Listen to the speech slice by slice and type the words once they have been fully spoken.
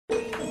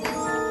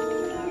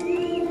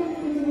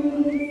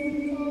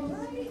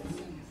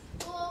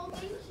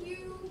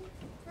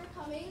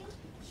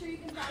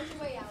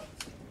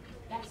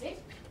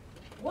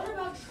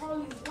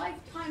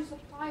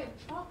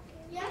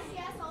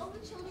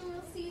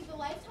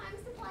lifetime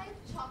supply of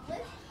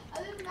chocolate.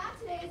 Other than that,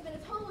 today has been a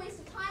total waste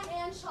of time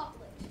and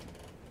chocolate.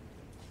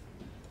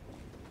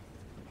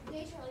 Good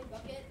day, Charlie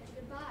Bucket, and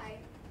goodbye.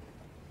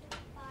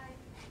 Bye,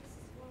 Mrs.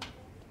 Wonka.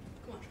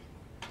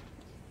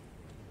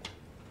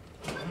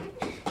 Come on,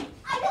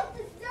 I don't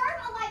deserve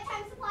a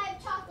lifetime supply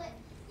of chocolate.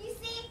 You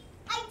see,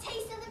 I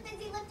tasted the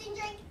fizzy lifting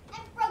drink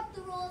and broke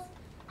the rules.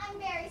 I'm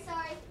very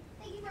sorry.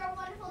 Thank you for a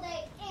wonderful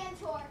day and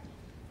tour.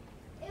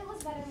 It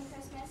was better than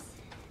Christmas.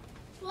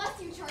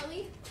 Bless you,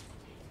 Charlie.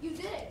 You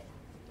did it.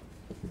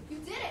 You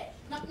did it.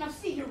 Now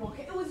see here, Wonka.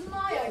 It was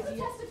my It was a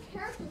idea. test of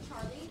character,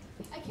 Charlie.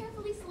 I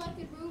carefully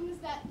selected rooms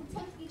that would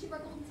tempt each of our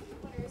golden ticket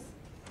winners.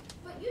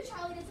 But you,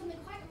 Charlie, did something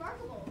quite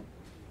remarkable.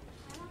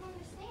 I don't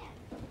understand.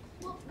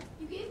 Well,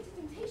 you gave it to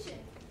temptation,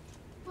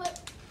 but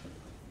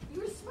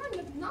you were smart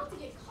enough not to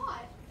get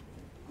caught,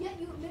 yet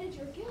you admitted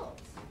your guilt.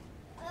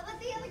 But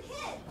the other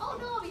kid. Oh,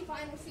 no, I'll be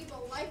fine. Receive a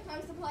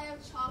lifetime supply of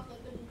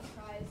chocolate, the Boomy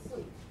Prize.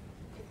 Wait,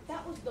 if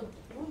that was the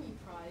Boomy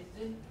Prize,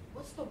 then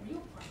what's the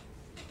real prize?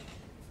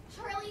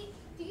 Charlie,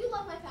 do you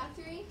love my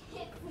factory?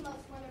 It's the most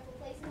wonderful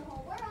place in the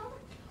whole world.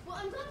 Well,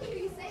 I'm glad to hear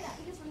you say that,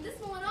 because from this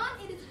moment on,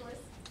 it is yours.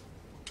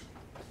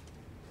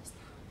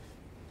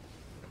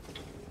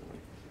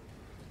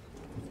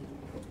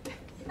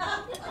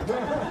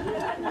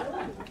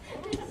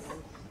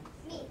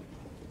 Me.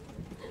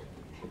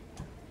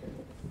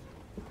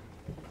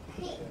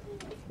 Me.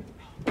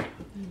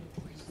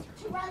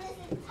 To run this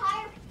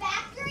entire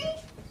factory?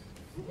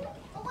 Well,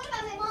 what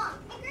about my mom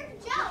and Grandpa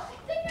Joe?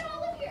 They can all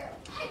live here.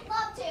 I'd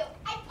love to.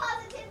 I'd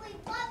positively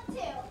love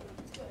to.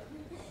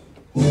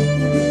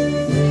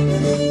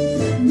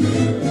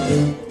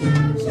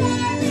 Now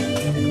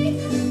Charlie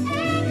makes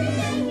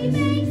everything he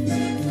makes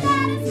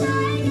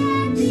satisfying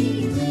and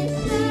delicious.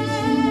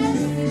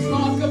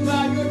 Talk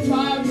about your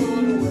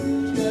childhood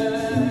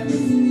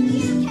wishes.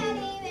 You can't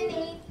even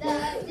eat the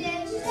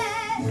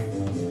dishes.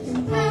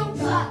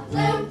 Loompa,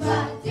 loompa,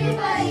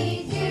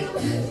 doobity-doo.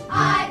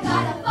 I've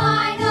got a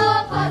final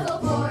puzzle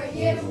for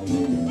you.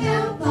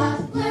 Loompa,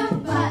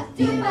 loompa,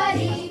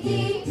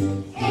 doobity-dee.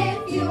 If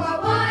you are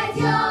wise,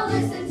 you'll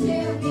listen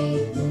to me.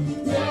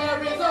 There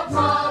is a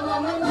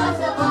problem with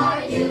most of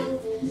our youth.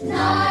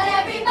 Not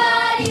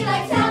everybody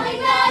likes telling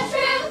the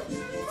truth.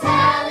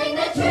 Telling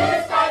the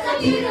truth starts a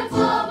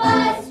beautiful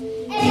buzz.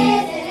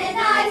 Isn't it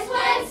nice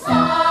when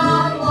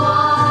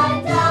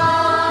someone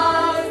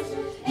does?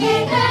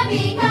 It can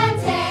be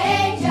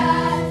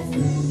contagious.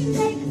 You can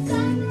take a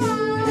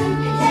sunrise. You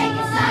can take a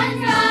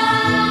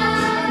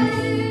sunrise.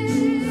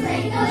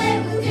 Sprinkle it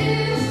with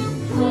dew.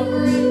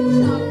 Cover it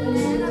with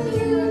chocolate and a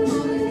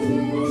beautiful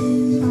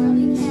kiss.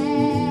 Charlie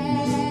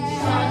can.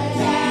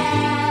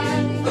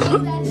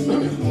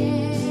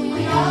 We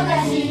know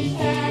that she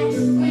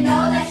can. We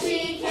know that she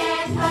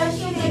can. 'Cause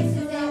she mixes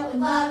it with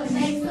love and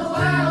makes the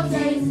world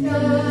taste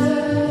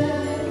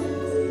good.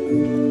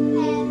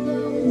 And the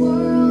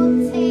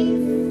world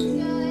tastes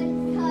good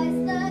 'cause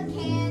the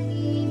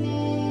candy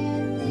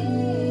man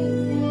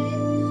thinks it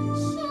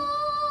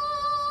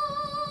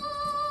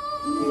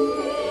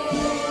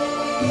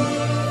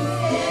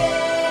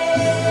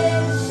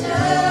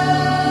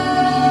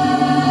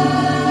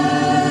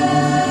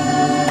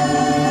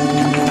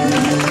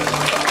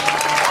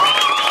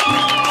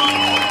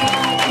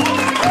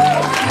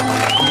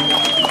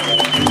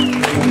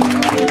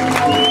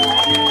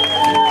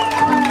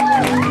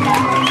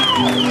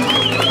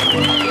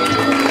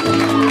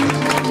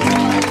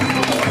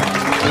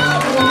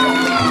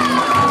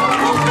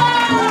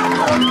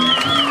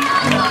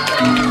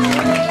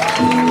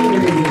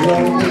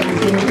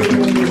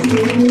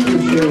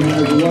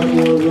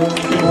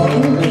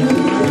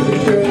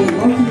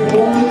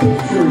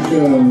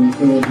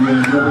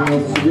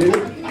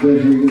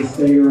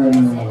Stay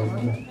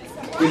around.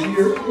 If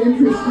you're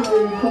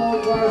interested in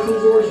colored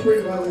glasses or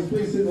spring glasses,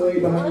 please sit and lay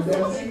behind the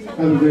desk.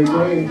 Have a great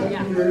day and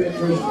thank you for your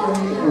interest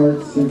in the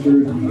Art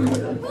Center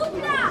Theater.